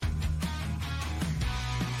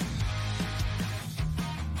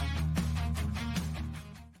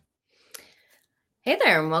Hey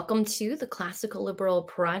there, and welcome to the Classical Liberal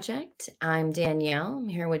Project. I'm Danielle. I'm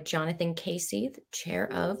here with Jonathan Casey, the chair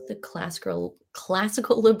of the Classical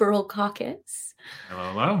Liberal Caucus,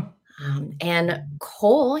 Hello, hello. and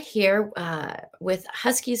Cole here with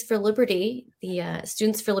Huskies for Liberty, the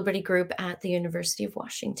Students for Liberty group at the University of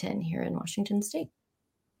Washington here in Washington State.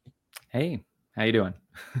 Hey, how you doing?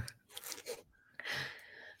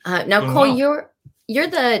 Now, Doing Cole, well. you're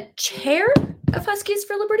the chair of Huskies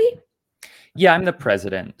for Liberty? Yeah, I'm the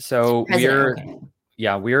president. So President,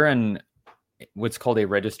 we're in what's called a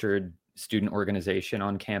registered student organization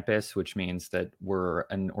on campus, which means that we're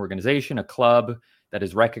an organization, a club that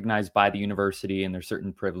is recognized by the university, and there's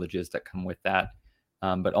certain privileges that come with that.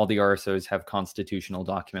 But all the RSOs have constitutional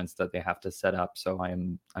documents that they have to set up. So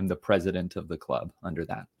I'm the president of the club under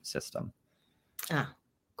that system. Ah,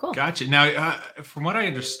 cool. Gotcha. Now, from what I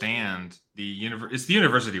understand, it's the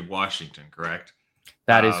University of Washington, correct?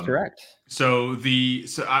 That is correct. So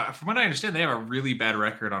from what I understand, they have a really bad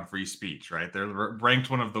record on free speech, right? They're ranked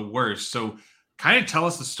one of the worst. So kind of tell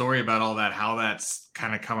us the story about all that, how that's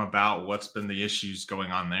kind of come about, what's been the issues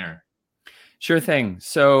going on there. Sure thing.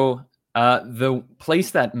 So the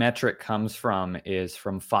place that metric comes from is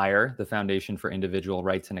from FIRE, the Foundation for Individual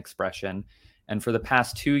Rights and Expression. And for the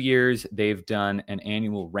past 2 years, they've done an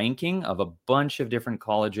annual ranking of a bunch of different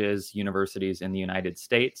colleges, universities in the United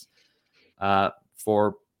States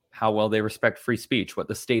for how well they respect free speech, what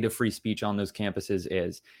the state of free speech on those campuses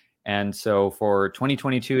is. And so for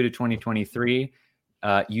 2022 to 2023,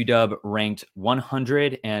 UW ranked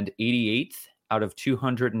 188th out of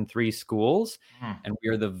 203 schools. And we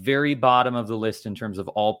are the very bottom of the list in terms of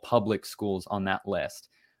all public schools on that list.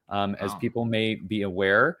 As people may be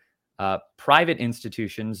aware, private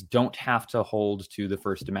institutions don't have to hold to the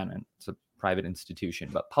First Amendment. It's a private institution,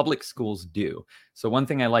 but public schools do. So one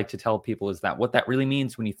thing I like to tell people is that what that really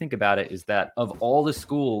means when you think about it is that of all the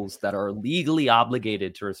schools that are legally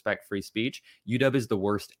obligated to respect free speech, UW is the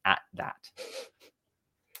worst at that.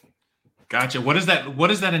 Gotcha. What does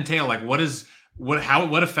that entail? Like, what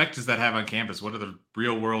effect does that have on campus? What are the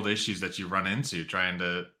real world issues that you run into trying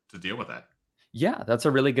to deal with that? Yeah, that's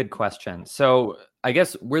a really good question. So I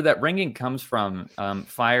guess where that ranking comes from,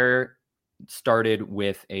 FIRE started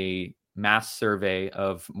with a mass survey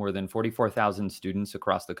of more than 44,000 students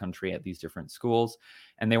across the country at these different schools.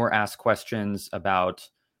 And they were asked questions about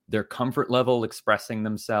their comfort level expressing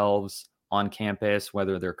themselves on campus,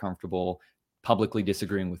 whether they're comfortable publicly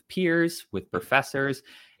disagreeing with peers, with professors.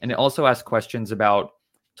 And it also asked questions about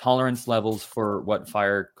tolerance levels for what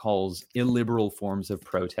FIRE calls illiberal forms of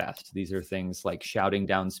protest. These are things like shouting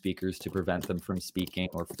down speakers to prevent them from speaking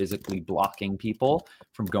or physically blocking people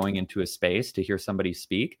from going into a space to hear somebody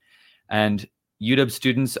speak. And UW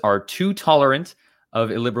students are too tolerant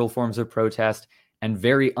of illiberal forms of protest and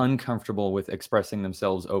very uncomfortable with expressing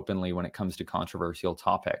themselves openly when it comes to controversial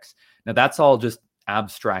topics. Now, that's all just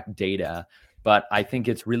abstract data, but I think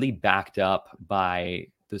it's really backed up by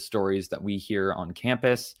the stories that we hear on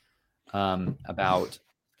campus about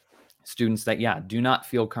students that, do not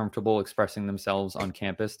feel comfortable expressing themselves on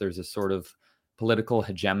campus. There's a sort of political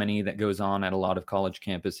hegemony that goes on at a lot of college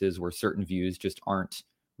campuses where certain views just aren't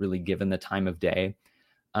really given the time of day.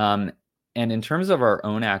 And in terms of our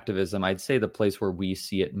own activism, I'd say the place where we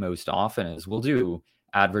see it most often is we'll do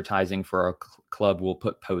advertising for our club. We'll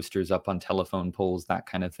put posters up on telephone poles, that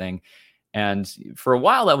kind of thing. And for a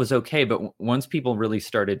while that was okay, but once people really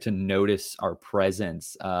started to notice our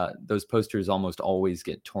presence, those posters almost always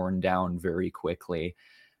get torn down very quickly.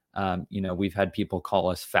 We've had people call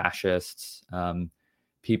us fascists.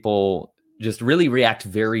 People just really react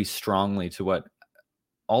very strongly to what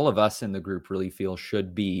all of us in the group really feel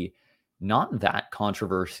should be not that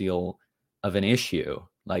controversial of an issue.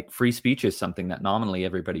 Like free speech is something that nominally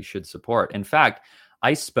everybody should support. In fact,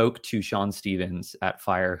 I spoke to Sean Stevens at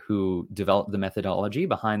FIRE, who developed the methodology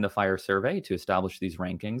behind the FIRE survey to establish these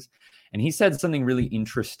rankings. And he said something really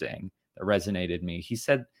interesting that resonated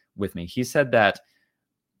with me. He said that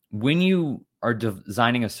when you are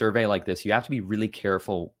designing a survey like this, you have to be really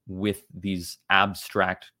careful with these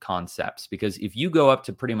abstract concepts, because if you go up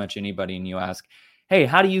to pretty much anybody and you ask, hey,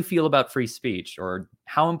 how do you feel about free speech? Or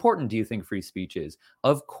how important do you think free speech is?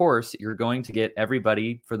 Of course, you're going to get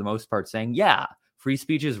everybody, for the most part, saying, yeah, free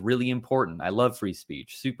speech is really important. I love free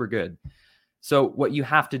speech. Super good. So what you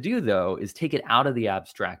have to do, though, is take it out of the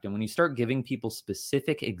abstract. And when you start giving people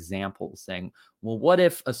specific examples saying, well, what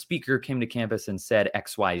if a speaker came to campus and said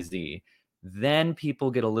X, Y, Z? Then people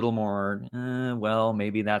get a little more, well,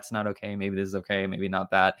 maybe that's not okay. Maybe this is okay. Maybe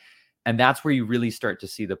not that. And that's where you really start to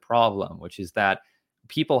see the problem, which is that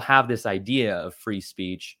people have this idea of free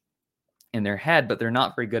speech in their head, but they're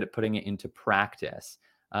not very good at putting it into practice.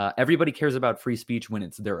 Everybody cares about free speech when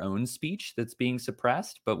it's their own speech that's being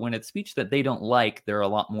suppressed, but when it's speech that they don't like, they're a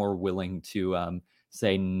lot more willing to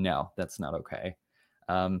say, no, that's not okay.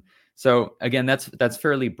 So again, that's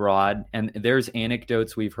fairly broad. And there's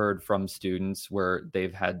anecdotes we've heard from students where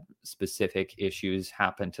they've had specific issues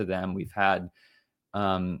happen to them. We've had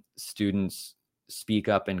students speak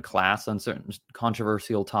up in class on certain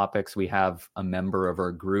controversial topics. We have a member of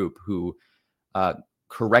our group who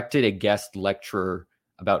corrected a guest lecturer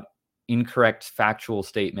about incorrect factual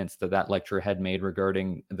statements that lecturer had made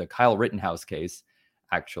regarding the Kyle Rittenhouse case,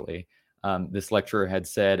 actually. This lecturer had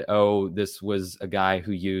said, oh, this was a guy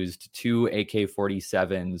who used 2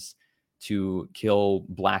 AK-47s to kill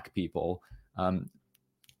Black people.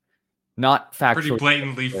 Not factually.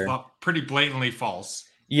 Pretty blatantly false.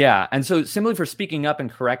 Yeah. And so similarly for speaking up and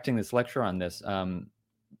correcting this lecturer on this,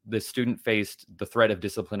 the student faced the threat of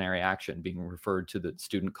disciplinary action, being referred to the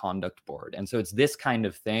student conduct board. And so it's this kind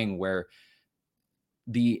of thing where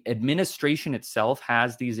the administration itself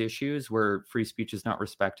has these issues where free speech is not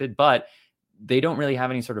respected, but they don't really have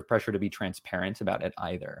any sort of pressure to be transparent about it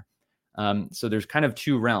either. So there's kind of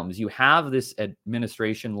two realms. You have this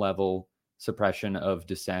administration level suppression of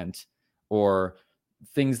dissent, or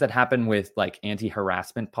things that happen with like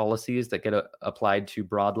anti-harassment policies that get applied too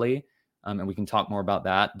broadly. And we can talk more about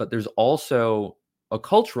that. But there's also a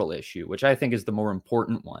cultural issue, which I think is the more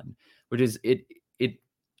important one, which is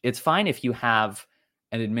it's fine if you have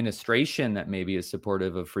an administration that maybe is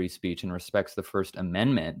supportive of free speech and respects the First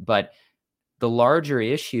Amendment. But the larger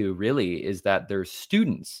issue really is that there's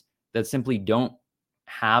students that simply don't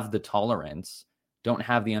have the tolerance, don't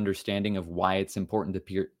have the understanding of why it's important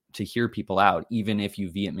to hear people out, even if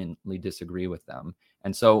you vehemently disagree with them.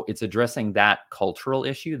 And so it's addressing that cultural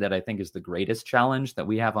issue that I think is the greatest challenge that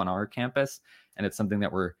we have on our campus. And it's something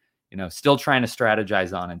that we're, still trying to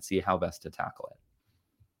strategize on and see how best to tackle it.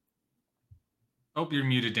 Oh, you're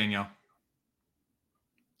muted, Danielle.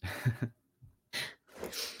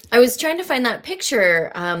 I was trying to find that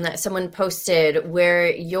picture that someone posted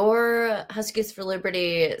where your Huskies for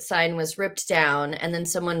Liberty sign was ripped down, and then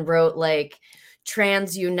someone wrote like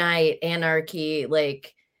 "Trans Unite, Anarchy,"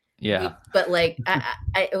 like, yeah. But like,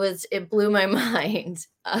 it blew my mind.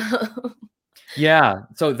 Yeah,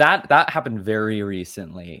 so that happened very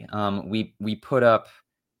recently. We put up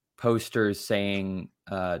posters saying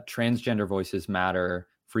transgender voices matter,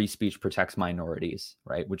 free speech protects minorities,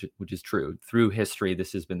 right? Which is true. Through history,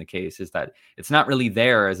 this has been the case, is that it's not really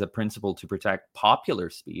there as a principle to protect popular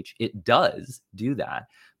speech. It does do that,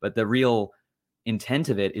 but the real intent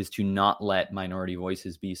of it is to not let minority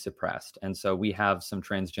voices be suppressed. And so we have some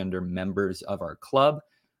transgender members of our club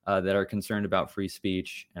that are concerned about free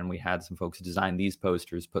speech, and we had some folks design these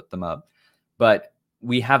posters, put them up. But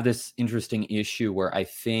we have this interesting issue where I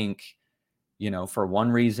think, for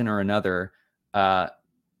one reason or another,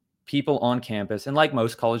 people on campus, and like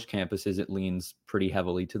most college campuses, it leans pretty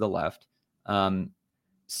heavily to the left,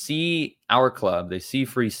 see our club, they see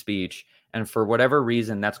free speech, and for whatever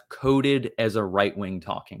reason, that's coded as a right-wing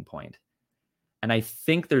talking point. And I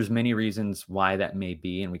think there's many reasons why that may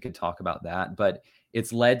be, and we could talk about that, but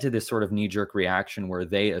it's led to this sort of knee-jerk reaction where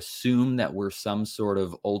they assume that we're some sort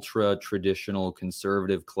of ultra-traditional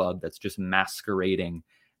conservative club that's just masquerading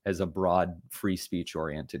as a broad free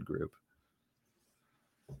speech-oriented group.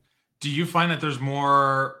 Do you find that there's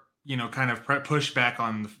more, kind of pushback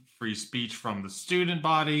on the free speech from the student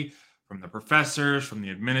body, from the professors, from the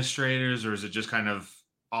administrators, or is it just kind of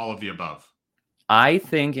all of the above? I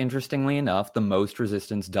think, interestingly enough, the most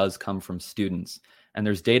resistance does come from students. And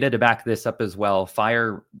there's data to back this up as well.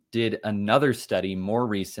 FIRE did another study more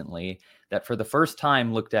recently that for the first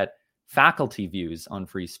time looked at faculty views on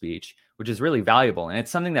free speech, which is really valuable. And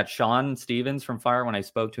it's something that Sean Stevens from FIRE, when I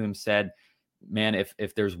spoke to him, said, man,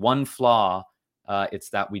 if there's one flaw, it's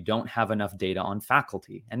that we don't have enough data on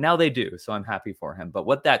faculty. And now they do, so I'm happy for him. But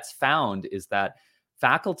what that's found is that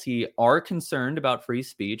faculty are concerned about free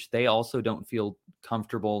speech. They also don't feel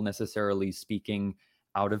comfortable necessarily speaking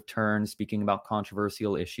out of turn, speaking about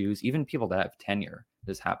controversial issues, even people that have tenure,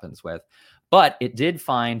 this happens with. But it did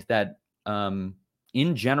find that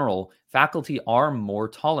in general, faculty are more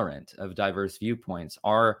tolerant of diverse viewpoints,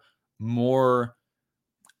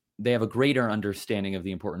 they have a greater understanding of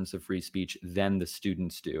the importance of free speech than the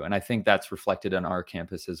students do. And I think that's reflected on our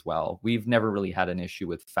campus as well. We've never really had an issue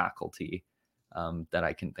with faculty that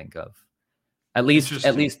I can think of. At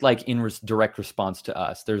least like in direct response to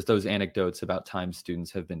us. There's those anecdotes about times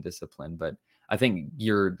students have been disciplined, but I think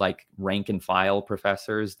your like rank and file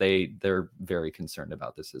professors, they're very concerned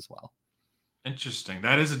about this as well. Interesting.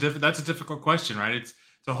 That's a difficult question, right? It's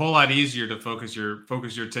a whole lot easier to focus your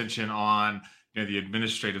attention on, the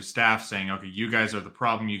administrative staff saying, okay, you guys are the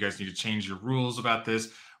problem. You guys need to change your rules about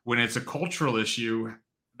this. When it's a cultural issue,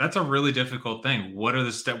 that's a really difficult thing. What are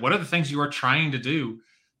the things you are trying to do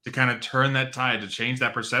to kind of turn that tide, to change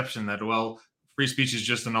that perception that, well, free speech is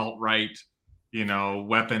just an alt-right,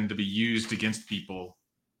 weapon to be used against people.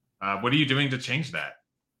 What are you doing to change that?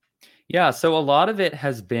 Yeah, so a lot of it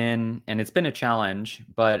has been, and it's been a challenge,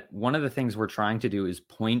 but one of the things we're trying to do is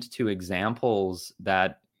point to examples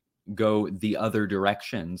that go the other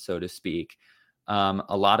direction, so to speak.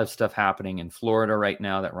 A lot of stuff happening in Florida right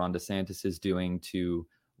now that Ron DeSantis is doing to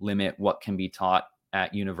limit what can be taught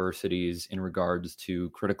at universities in regards to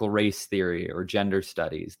critical race theory or gender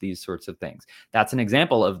studies, these sorts of things. That's an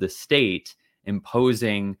example of the state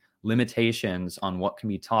imposing limitations on what can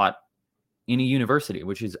be taught in a university,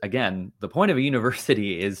 which is, again, the point of a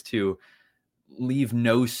university is to leave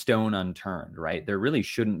no stone unturned, right? There really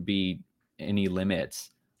shouldn't be any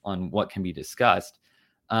limits on what can be discussed.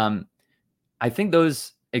 I think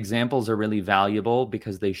those examples are really valuable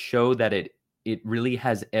because they show that it really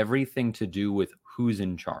has everything to do with who's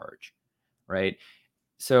in charge, right?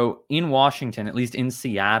 So in Washington, at least in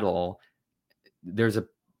Seattle, there's a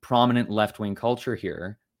prominent left-wing culture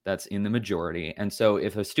here that's in the majority. And so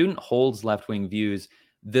if a student holds left-wing views,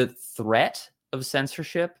 the threat of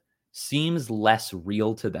censorship seems less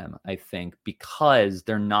real to them, I think, because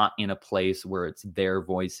they're not in a place where it's their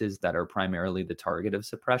voices that are primarily the target of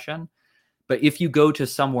suppression. But if you go to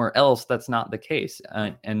somewhere else, that's not the case.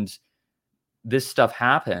 And this stuff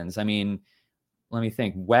happens. I mean, let me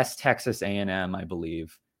think. West Texas A&M, I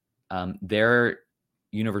believe, their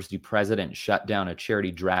university president shut down a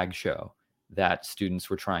charity drag show that students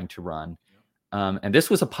were trying to run. And this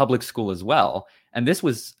was a public school as well. And this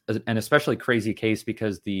was an especially crazy case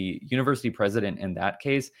because the university president in that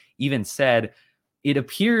case even said, it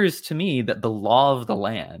appears to me that the law of the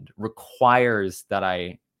land requires that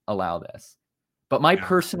I allow this. But my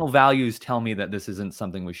personal values tell me that this isn't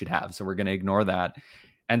something we should have. So we're going to ignore that.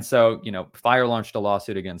 And so, Fire launched a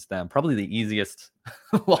lawsuit against them. Probably the easiest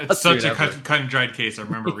lawsuit It's such a ever. cut and dried case. I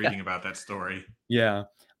remember reading about that story. Yeah.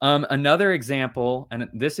 Another example, and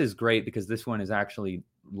this is great because this one is actually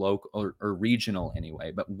local or regional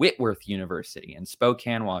anyway, but Whitworth University in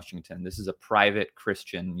Spokane, Washington. This is a private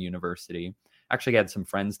Christian university. Actually had some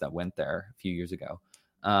friends that went there a few years ago.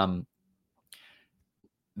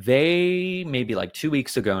 They, maybe like 2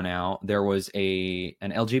 weeks ago now, there was an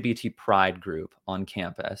LGBT pride group on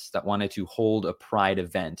campus that wanted to hold a pride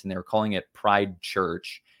event, and they were calling it Pride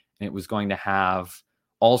Church. And it was going to have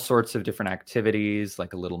all sorts of different activities,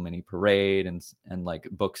 like a little mini parade and like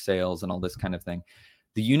book sales and all this kind of thing.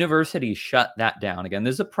 The university shut that down. Again,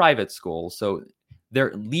 this is a private school, so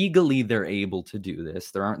they're able to do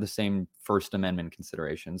this. There aren't the same First Amendment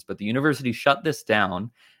considerations, but the university shut this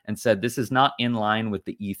down and said this is not in line with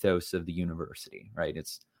the ethos of the university, right?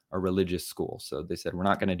 It's a religious school. So they said, we're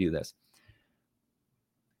not going to do this.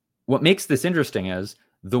 What makes this interesting is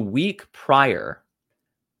the week prior,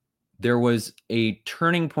 there was a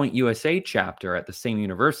Turning Point USA chapter at the same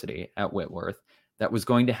university at Whitworth that was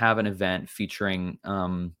going to have an event featuring,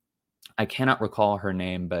 I cannot recall her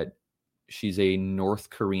name, but she's a North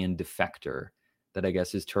Korean defector that I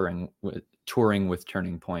guess is touring with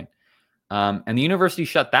Turning Point. And the university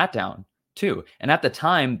shut that down too. And at the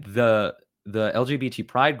time, the LGBT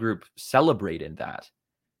pride group celebrated that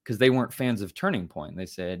because they weren't fans of Turning Point. They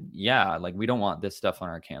said, yeah, like we don't want this stuff on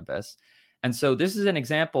our campus. And so this is an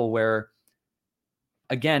example where,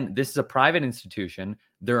 again, this is a private institution.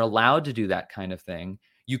 They're allowed to do that kind of thing.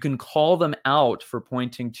 You can call them out for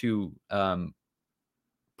pointing to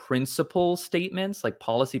principle statements, like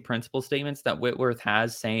policy principle statements that Whitworth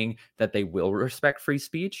has saying that they will respect free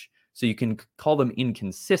speech. So you can call them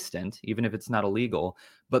inconsistent, even if it's not illegal.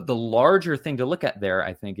 But the larger thing to look at there,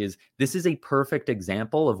 I think, is this is a perfect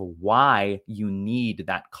example of why you need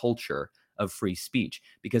that culture of free speech.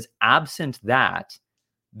 Because absent that,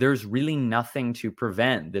 there's really nothing to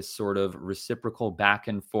prevent this sort of reciprocal back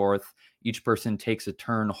and forth. Each person takes a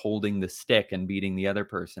turn holding the stick and beating the other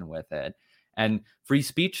person with it. And free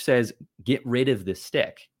speech says, get rid of the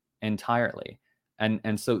stick entirely.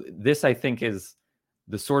 And so this, I think, is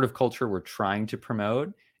the sort of culture we're trying to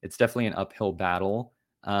promote. It's definitely an uphill battle.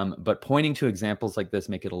 But pointing to examples like this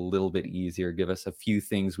make it a little bit easier, give us a few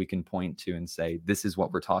things we can point to and say, this is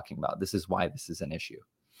what we're talking about. This is why this is an issue.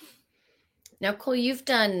 Now, Cole, you've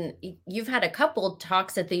had a couple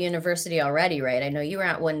talks at the university already, right? I know you were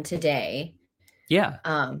at one today. Yeah.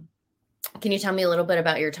 Can you tell me a little bit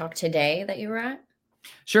about your talk today that you were at?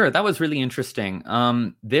 Sure, that was really interesting.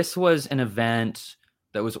 This was an event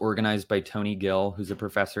that was organized by Tony Gill, who's a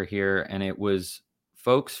professor here, and it was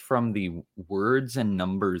folks from the Words and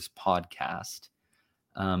Numbers podcast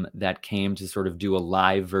that came to sort of do a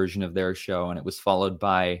live version of their show, and it was followed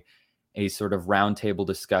by a sort of roundtable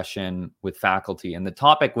discussion with faculty, and the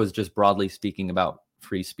topic was just broadly speaking about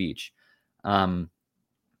free speech.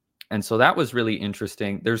 And so that was really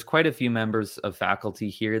interesting. There's quite a few members of faculty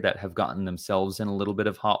here that have gotten themselves in a little bit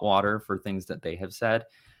of hot water for things that they have said.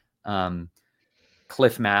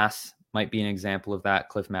 Cliff Mass might be an example of that.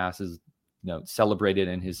 Cliff Mass is, celebrated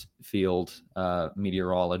in his field,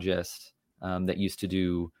 meteorologist that used to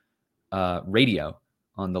do radio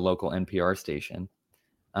on the local NPR station.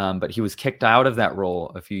 But he was kicked out of that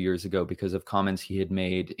role a few years ago because of comments he had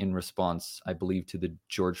made in response, I believe, to the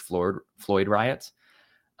George Floyd riots.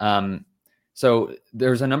 So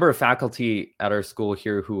there's a number of faculty at our school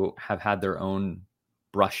here who have had their own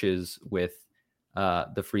brushes with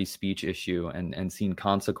the free speech issue and seen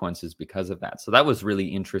consequences because of that. So that was really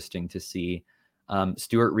interesting to see.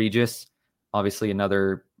 Stuart Regis, obviously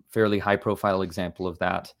another fairly high profile example of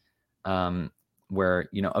that, where,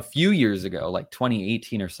 a few years ago, like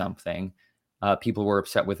 2018 or something, people were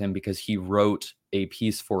upset with him because he wrote a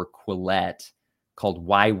piece for Quillette called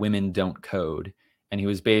Why Women Don't Code. And he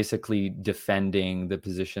was basically defending the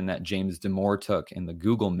position that James Damore took in the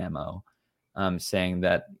Google memo, saying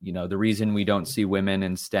that, the reason we don't see women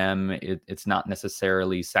in STEM, it's not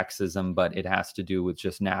necessarily sexism, but it has to do with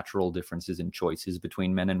just natural differences in choices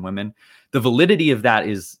between men and women. The validity of that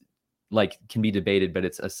is can be debated, but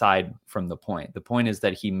it's aside from the point. The point is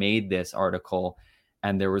that he made this article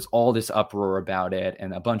and there was all this uproar about it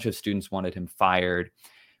and a bunch of students wanted him fired.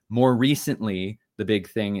 More recently, the big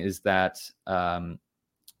thing is that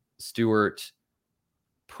Stuart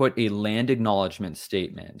put a land acknowledgement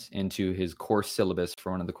statement into his course syllabus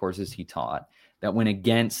for one of the courses he taught that went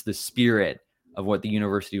against the spirit of what the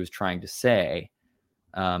university was trying to say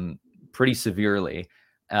pretty severely.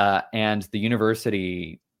 And the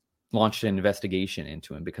university launched an investigation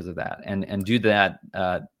into him because of that. And due to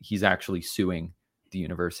that, he's actually suing the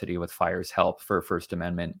university with FIRE's help for First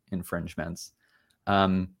Amendment infringements.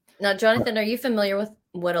 Now, Jonathan, are you familiar with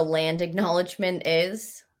what a land acknowledgement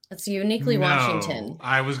is? It's uniquely Washington.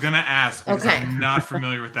 I was going to ask because I'm not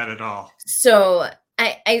familiar with that at all. So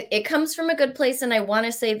it comes from a good place, and I want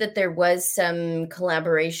to say that there was some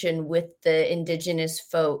collaboration with the indigenous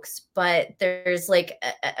folks, but there's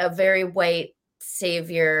a very white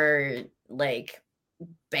savior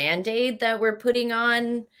band-aid that we're putting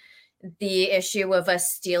on the issue of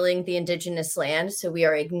us stealing the indigenous land. So we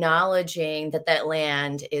are acknowledging that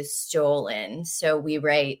land is stolen. So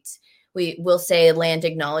we'll say land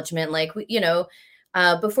acknowledgement,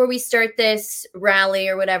 before we start this rally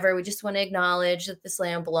or whatever, we just want to acknowledge that this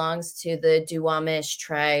land belongs to the Duwamish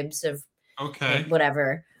tribes of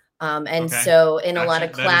whatever. So in a lot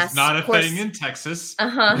of class, not a thing in Texas.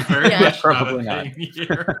 Very much probably not a thing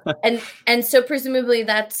here. and so presumably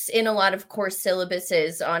that's in a lot of course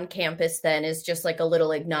syllabuses on campus. Then is just a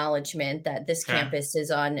little acknowledgement that this campus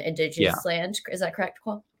is on indigenous land. Is that correct,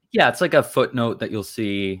 Qual? Yeah, it's like a footnote that you'll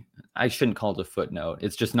see. I shouldn't call it a footnote.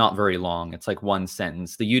 It's just not very long. It's like one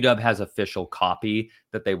sentence. The UW has official copy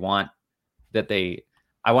that they want.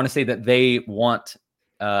 I want to say that they want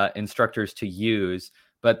instructors to use.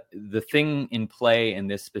 But the thing in play in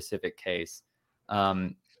this specific case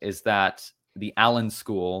is that the Allen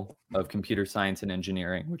School of Computer Science and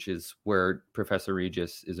Engineering, which is where Professor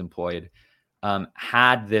Regis is employed,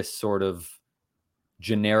 had this sort of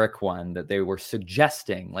generic one that they were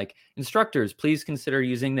suggesting, instructors, please consider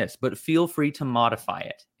using this, but feel free to modify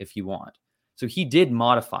it if you want. So he did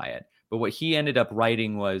modify it. But what he ended up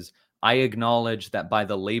writing was, I acknowledge that by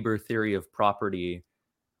the labor theory of property,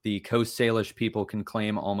 the Coast Salish people can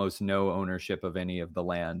claim almost no ownership of any of the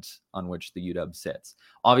land on which the UW sits.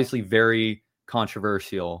 Obviously, very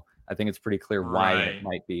controversial. I think it's pretty clear why it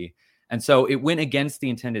might be. And so it went against the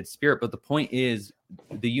intended spirit. But the point is,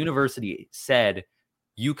 the university said,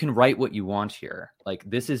 you can write what you want here.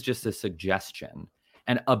 This is just a suggestion.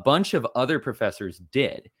 And a bunch of other professors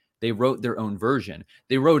did. They wrote their own version.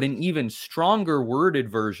 They wrote an even stronger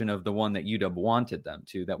worded version of the one that UW wanted them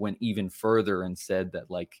to, that went even further and said that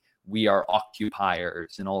we are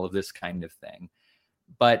occupiers and all of this kind of thing.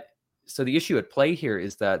 But so the issue at play here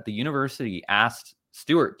is that the university asked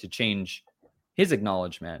Stuart to change his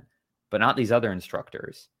acknowledgement, but not these other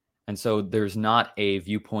instructors. And so there's not a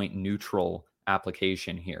viewpoint neutral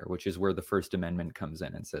application here, which is where the First Amendment comes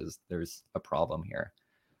in and says there's a problem here.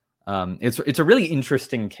 It's a really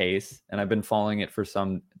interesting case, and I've been following it for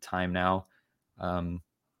some time now.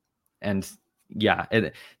 And yeah,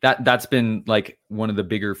 that's been like one of the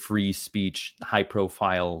bigger free speech, high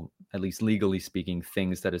profile, at least legally speaking,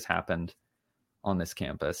 things that has happened on this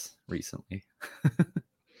campus recently.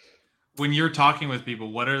 When you're talking with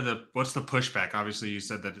people, what's the pushback? Obviously, you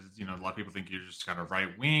said that a lot of people think you're just kind of right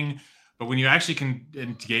wing, but when you actually can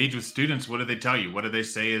engage with students, what do they tell you? What do they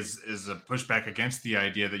say is a pushback against the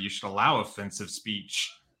idea that you should allow offensive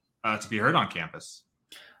speech to be heard on campus?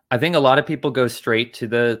 I think a lot of people go straight to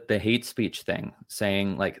the hate speech thing,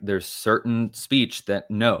 saying like there's certain speech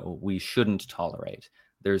that no, we shouldn't tolerate.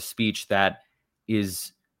 There's speech that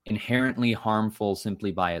is inherently harmful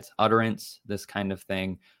simply by its utterance, this kind of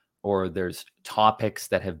thing. Or there's topics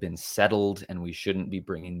that have been settled and we shouldn't be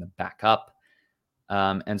bringing them back up.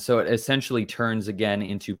 And so it essentially turns again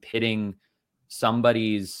into pitting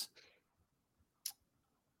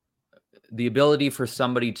the ability for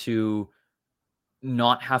somebody to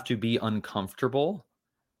not have to be uncomfortable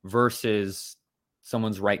versus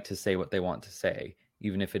someone's right to say what they want to say,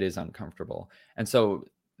 even if it is uncomfortable. And so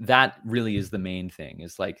that really is the main thing,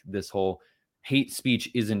 is like this whole hate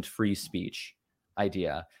speech isn't free speech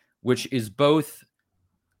idea, which is both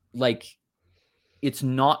like, it's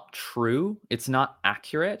not true, it's not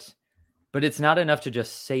accurate, but it's not enough to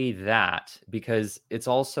just say that, because it's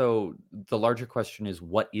also, the larger question is,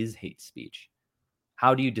 what is hate speech?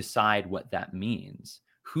 How do you decide what that means?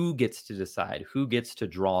 Who gets to decide? Who gets to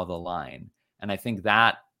draw the line? And I think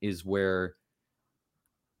that is where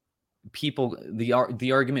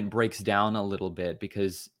the argument breaks down a little bit,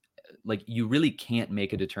 because like you really can't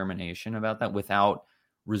make a determination about that without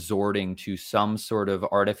resorting to some sort of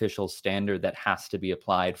artificial standard that has to be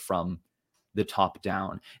applied from the top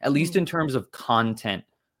down, at least in terms of content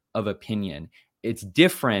of opinion. It's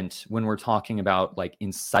different when we're talking about like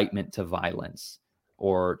incitement to violence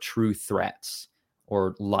or true threats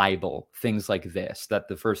or libel, things like this, that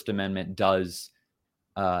the First Amendment does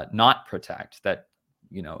not protect, that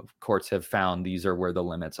courts have found these are where the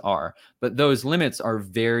limits are. But those limits are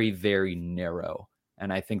very, very narrow.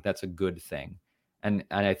 And I think that's a good thing. And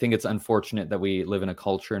I think it's unfortunate that we live in a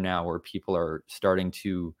culture now where people are starting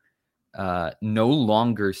to no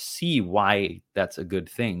longer see why that's a good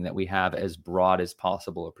thing, that we have as broad as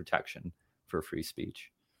possible a protection for free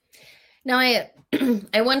speech. Now,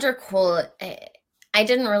 I wonder, Cole, I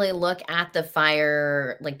didn't really look at the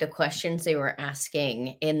fire, like the questions they were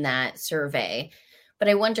asking in that survey, but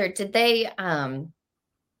I wonder, did they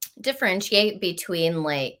differentiate between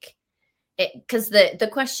like, because the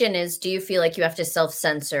question is, do you feel like you have to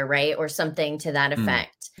self-censor, right? Or something to that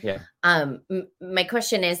effect. Yeah. My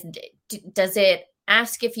question is, does it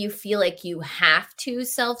ask if you feel like you have to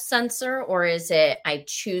self-censor, or is it I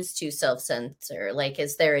choose to self-censor? Like,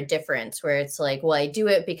 is there a difference where it's like, well, I do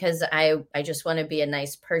it because I just want to be a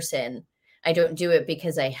nice person. I don't do it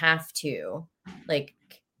because I have to. Like,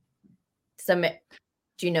 do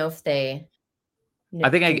you know if they I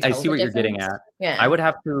think I see what you're getting at. Yeah. I would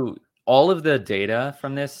have to, all of the data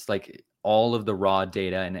from this, like all of the raw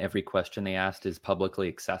data and every question they asked is publicly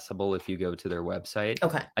accessible if you go to their website.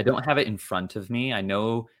 Okay. I don't have it in front of me. I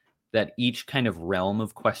know that each kind of realm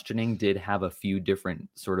of questioning did have a few different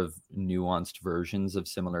sort of nuanced versions of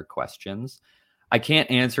similar questions. I can't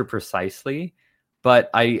answer precisely, but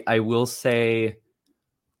I will say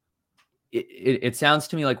it sounds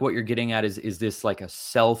to me like what you're getting at is this like a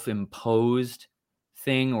self-imposed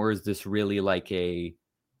thing, or is this really like a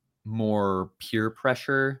more peer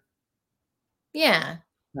pressure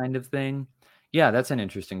kind of thing? Yeah, that's an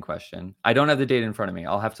interesting question. I don't have the data in front of me.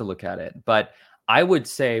 I'll have to look at it. But I would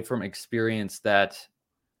say from experience that,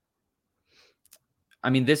 I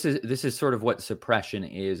mean, this is sort of what suppression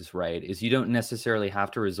is, right? Is you don't necessarily have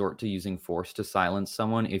to resort to using force to silence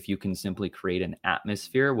someone if you can simply create an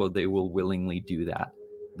atmosphere where they will willingly do that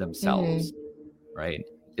themselves, right?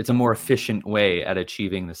 It's a more efficient way at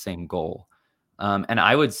achieving the same goal. And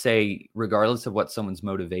I would say, regardless of what someone's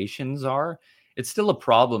motivations are, it's still a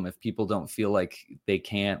problem if people don't feel like they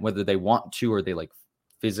can, whether they want to or they like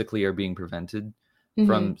physically are being prevented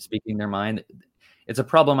from speaking their mind. It's a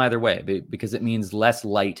problem either way, because it means less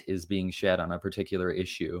light is being shed on a particular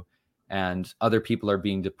issue, and other people are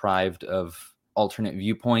being deprived of alternate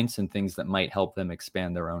viewpoints and things that might help them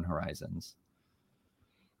expand their own horizons.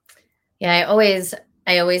 Yeah,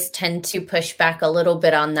 I always tend to push back a little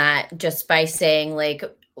bit on that, just by saying, like,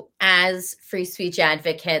 as free speech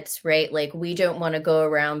advocates, right? Like, we don't want to go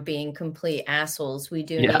around being complete assholes. We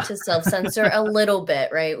do need to self-censor a little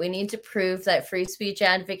bit, right? We need to prove that free speech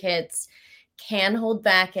advocates can hold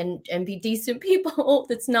back and be decent people.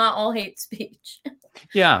 It's not all hate speech.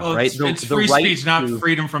 Yeah, Well, right. it's The free right speech, not to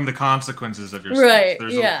freedom from the consequences of your speech. Right.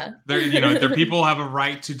 There's a Yeah. there, you know, there people have a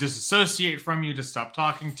right to disassociate from you, to stop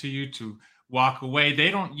talking to you, to walk away.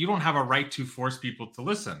 You don't have a right to force people to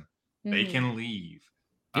listen. They Mhm. can leave.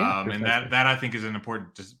 yeah, And precisely. that I think is an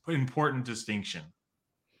important distinction.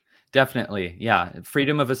 Definitely. Yeah,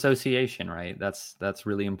 freedom of association, right? That's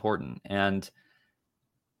really important. And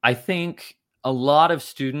I think a lot of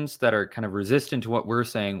students that are kind of resistant to what we're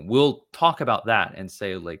saying will talk about that and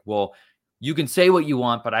say like, well, you can say what you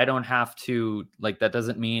want, but I don't have to, like, that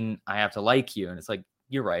doesn't mean I have to like you. And it's like,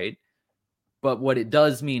 you're right. But what it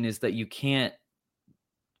does mean is that you can't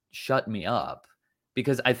shut me up,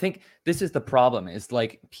 because I think this is the problem, is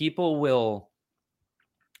like people will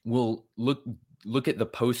look at the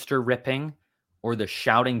poster ripping or the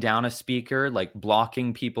shouting down a speaker, like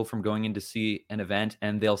blocking people from going in to see an event,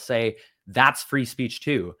 and they'll say that's free speech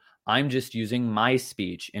too. I'm just using my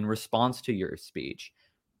speech in response to your speech.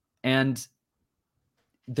 And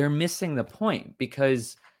they're missing the point,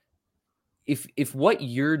 because if what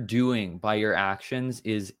you're doing by your actions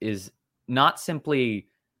is not simply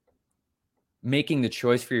making the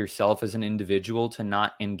choice for yourself as an individual to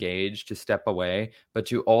not engage, to step away, but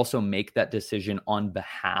to also make that decision on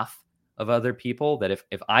behalf of other people, that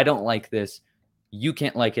if I don't like this, you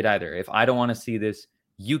can't like it either. If I don't want to see this,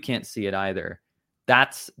 you can't see it either.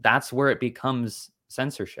 That's where it becomes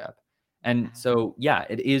censorship. And Mhm. so, yeah,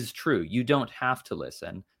 it is true. You don't have to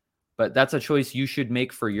listen, but that's a choice you should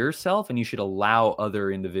make for yourself, and you should allow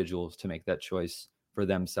other individuals to make that choice for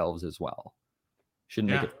themselves as well.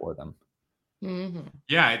 Shouldn't make Yeah. it for them. Mhm.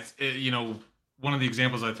 Yeah, you know, one of the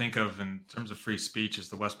examples I think of in terms of free speech is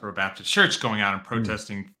the Westboro Baptist Church going out and Mm.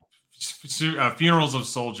 protesting funerals of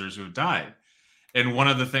soldiers who have died. And one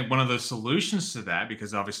of the solutions to that,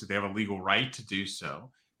 because obviously they have a legal right to do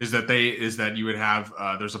so, is that you would have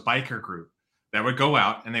there's a biker group that would go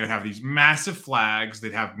out and they would have these massive flags.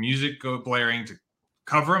 They'd have music go blaring to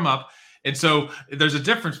cover them up. And so there's a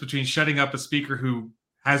difference between shutting up a speaker who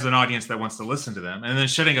has an audience that wants to listen to them, and then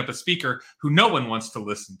shutting up a speaker who no one wants to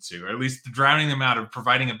listen to, or at least drowning them out, of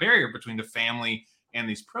providing a barrier between the family and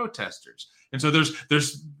these protesters. And so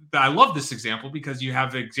there's I love this example because you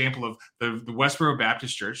have the example of the Westboro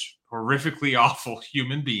Baptist Church, horrifically awful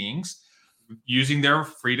human beings, using their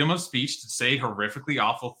freedom of speech to say horrifically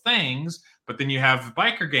awful things. But then you have the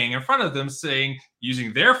biker gang in front of them saying,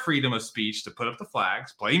 using their freedom of speech to put up the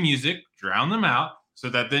flags, play music, drown them out, so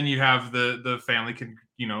that then you have the family can,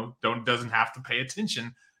 you know, doesn't have to pay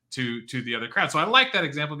attention to the other crowd. So I like that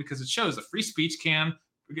example because it shows that free speech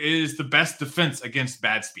is the best defense against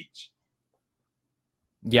bad speech.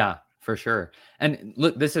 Yeah, for sure. And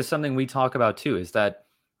look, this is something we talk about too, is that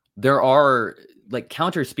there are, like,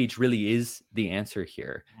 counter speech really is the answer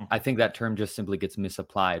here. I think that term just simply gets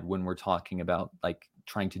misapplied when we're talking about like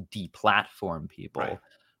trying to deplatform people. Right.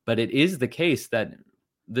 But it is the case that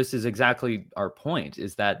this is exactly our point,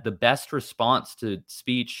 is that the best response to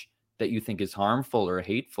speech that you think is harmful or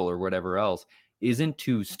hateful or whatever else isn't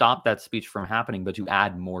to stop that speech from happening, but to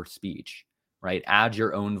add more speech, right? Add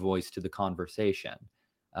your own voice to the conversation.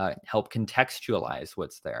 Help contextualize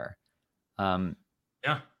what's there.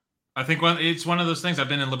 Yeah. I think it's one of those things. I've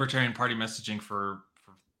been in Libertarian Party messaging for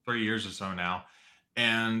 3 years or so now.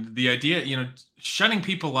 And the idea, you know, shutting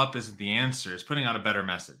people up isn't the answer. It's putting out a better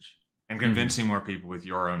message and Mhm. convincing more people with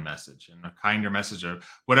your own message, and a kinder message, of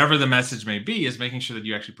whatever the message may be, is making sure that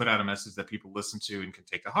you actually put out a message that people listen to and can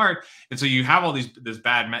take to heart. And so you have all this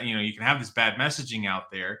bad, you know, you can have this bad messaging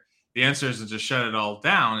out there. The answer isn't to shut it all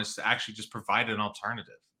down. It's to actually just provide an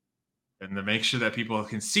alternative, and to make sure that people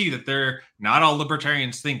can see that they're not all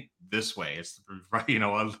libertarians think this way. It's, you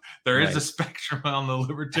know, there is a Right. spectrum on the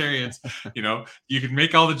libertarians. You know, you can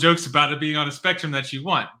make all the jokes about it being on a spectrum that you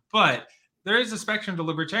want, but there is a spectrum to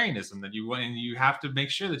libertarianism that you want, and you have to make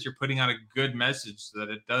sure that you're putting out a good message so that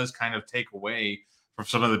it does kind of take away from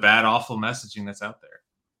some of the bad, awful messaging that's out there.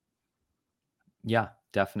 Yeah,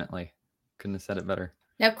 definitely. Couldn't have said it better.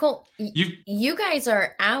 Now, Cole, You you guys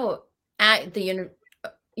are out at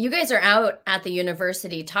you guys are out at the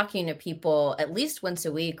university talking to people at least once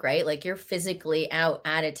a week, right? Like you're physically out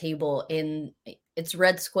at a table in it's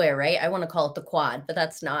Red Square, right? I want to call it the Quad, but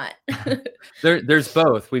that's not. There's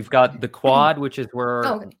both. We've got the quad, which is where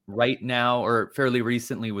Oh, right now, or fairly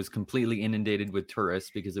recently, was completely inundated with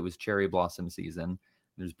tourists because it was cherry blossom season.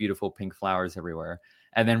 There's beautiful pink flowers everywhere.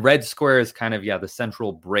 And then Red Square is kind of, yeah, the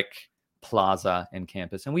central brick plaza in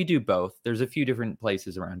campus. And we do both. There's a few different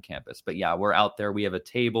places around campus. But yeah, we're out there. We have a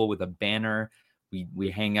table with a banner.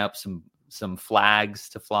 We hang up some flags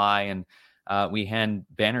to fly, and we hand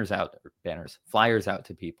flyers out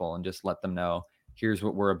to people and just let them know, here's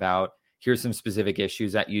what we're about. here's some specific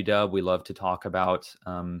issues at UW. We love to talk about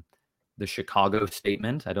the Chicago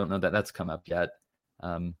statement. I don't know that that's come up yet.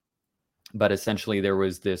 But essentially, there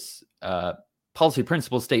was this policy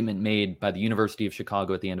principle statement made by the University of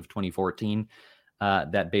Chicago at the end of 2014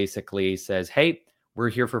 that basically says, hey, we're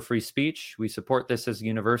here for free speech. We support this as a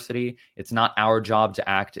university. It's not our job to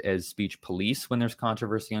act as speech police when there's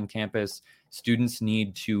controversy on campus. Students,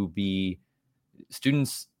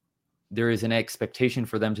 there is an expectation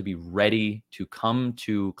for them to be ready to come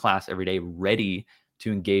to class every day, ready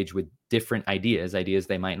to engage with different ideas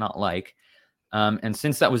they might not like. And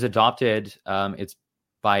since that was adopted, it's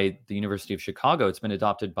by the University of Chicago, it's been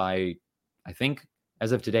adopted by, I think,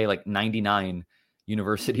 as of today, like 99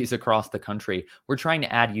 universities across the country. We're trying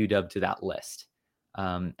to add UW to that list.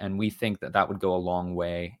 And we think that that would go a long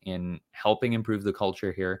way in helping improve the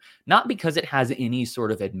culture here, not because it has any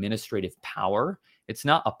sort of administrative power. It's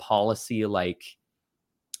not a policy like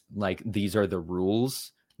these are the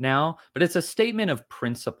rules now, but it's a statement of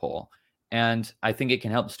principle. And I think it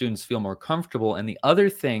can help students feel more comfortable. And the other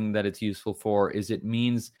thing that it's useful for is it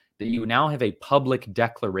means that you now have a public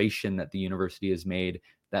declaration that the university has made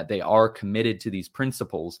that they are committed to these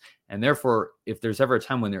principles. And therefore, if there's ever a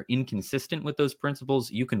time when they're inconsistent with those principles,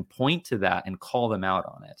 you can point to that and call them out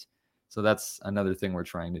on it. So that's another thing we're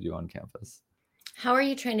trying to do on campus. How are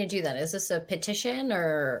you trying to do that? Is this a petition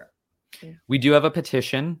or? We do have a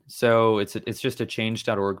petition. So it's just a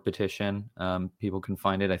change.org petition. People can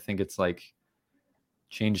find it. I think it's like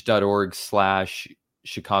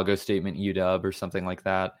change.org/Chicago Statement UW or something like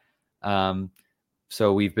that.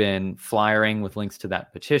 So we've been flyering with links to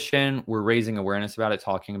that petition. We're raising awareness about it,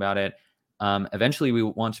 talking about it. Eventually, we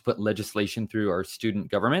want to put legislation through our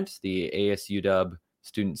student government, the ASUW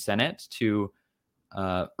Student Senate, to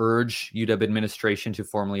urge UW administration to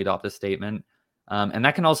formally adopt a statement. And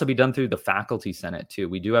that can also be done through the faculty senate, too.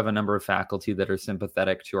 We do have a number of faculty that are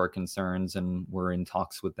sympathetic to our concerns, and we're in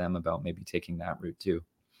talks with them about maybe taking that route, too.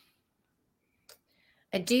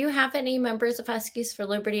 Do you have any members of Huskies for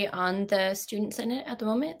Liberty on the Student Senate at the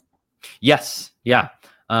moment? Yes. Yeah.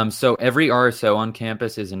 So every RSO on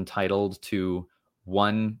campus is entitled to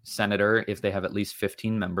one senator if they have at least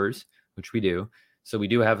 15 members, which we do. So we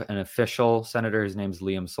do have an official senator. His name's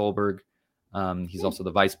Liam Solberg. He's also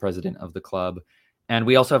the vice president of the club. And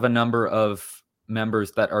we also have a number of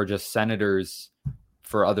members that are just senators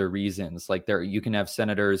for other reasons. Like you can have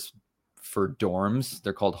senators for dorms.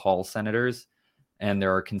 They're called hall senators. And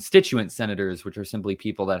there are constituent senators, which are simply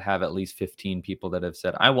people that have at least 15 people that have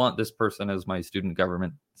said, I want this person as my student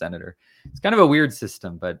government senator. It's kind of a weird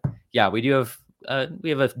system, but yeah, we have a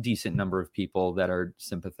decent number of people that are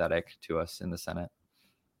sympathetic to us in the Senate.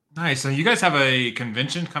 Nice. So you guys have a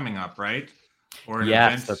convention coming up, right? Or an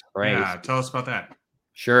yes, event? That's right. Yeah, tell us about that.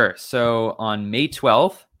 Sure. So on May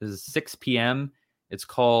 12th, this is 6 p.m. It's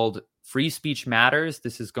called Free Speech Matters.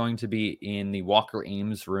 This is going to be in the Walker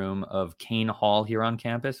Ames room of Kane Hall here on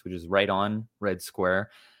campus, which is right on Red Square.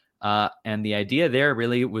 And the idea there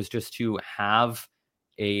really was just to have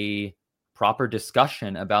a proper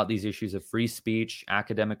discussion about these issues of free speech,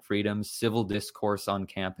 academic freedom, civil discourse on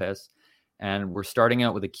campus. And we're starting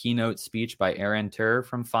out with a keynote speech by Aaron Tur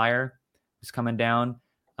from FIRE, who's coming down.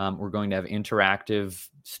 We're going to have interactive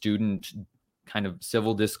student kind of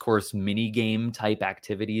civil discourse mini game type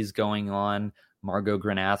activities going on. Margot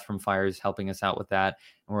Granath from FIRE is helping us out with that.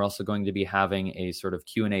 And we're also going to be having a sort of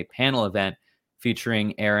Q&A panel event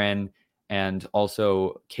featuring Aaron and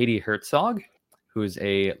also Katie Herzog, who is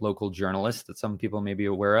a local journalist that some people may be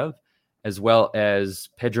aware of, as well as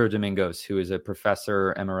Pedro Domingos, who is a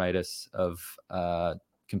professor emeritus of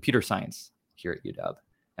computer science here at UW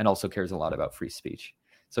and also cares a lot about free speech.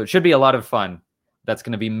 So it should be a lot of fun. That's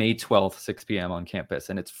going to be May 12th, 6 p.m. on campus.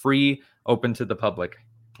 And it's free, open to the public.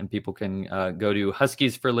 And people can go to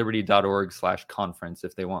huskiesforliberty.org/conference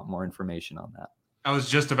if they want more information on that. I was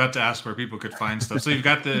just about to ask where people could find stuff. So you've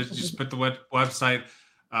got just put the website,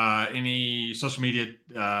 any social media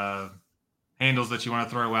handles that you want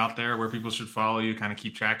to throw out there where people should follow you, kind of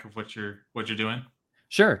keep track of what you're doing?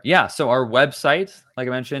 Sure. Yeah. So our website, like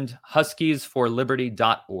I mentioned,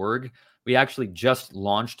 huskiesforliberty.org. We actually just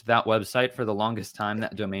launched that website. For the longest time,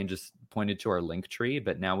 that domain just pointed to our link tree,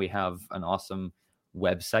 but now we have an awesome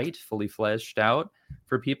website fully fleshed out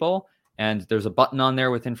for people. And there's a button on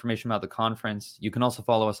there with information about the conference. You can also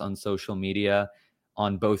follow us on social media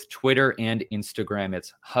on both Twitter and Instagram.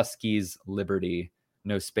 It's Huskies Liberty,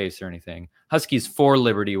 no space or anything. Huskies for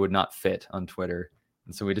Liberty would not fit on Twitter.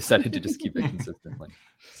 And so we decided to just keep it consistently.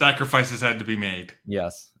 Sacrifices had to be made.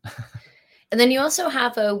 Yes. And then you also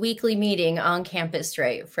have a weekly meeting on campus,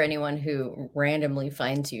 right? For anyone who randomly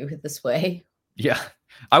finds you this way. Yeah,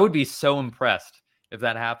 I would be so impressed if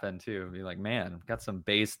that happened too. Be like, man, I've got some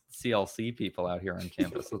base CLC people out here on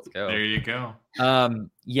campus. Let's go. There you go.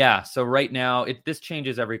 Yeah. So right now, this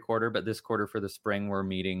changes every quarter, but this quarter for the spring, we're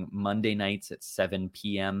meeting Monday nights at 7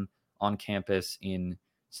 p.m. on campus in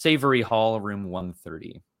Savory Hall, room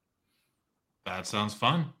 130. That sounds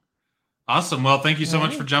fun. Awesome. Well, thank you so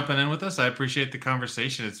much Right. for jumping in with us. I appreciate the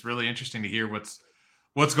conversation. It's really interesting to hear what's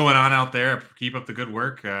going on out there. Keep up the good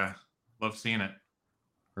work. Love seeing it.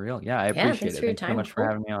 For real. Yeah, I Yeah, appreciate thanks it. for your Thanks so time. much for Cool.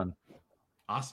 having me on.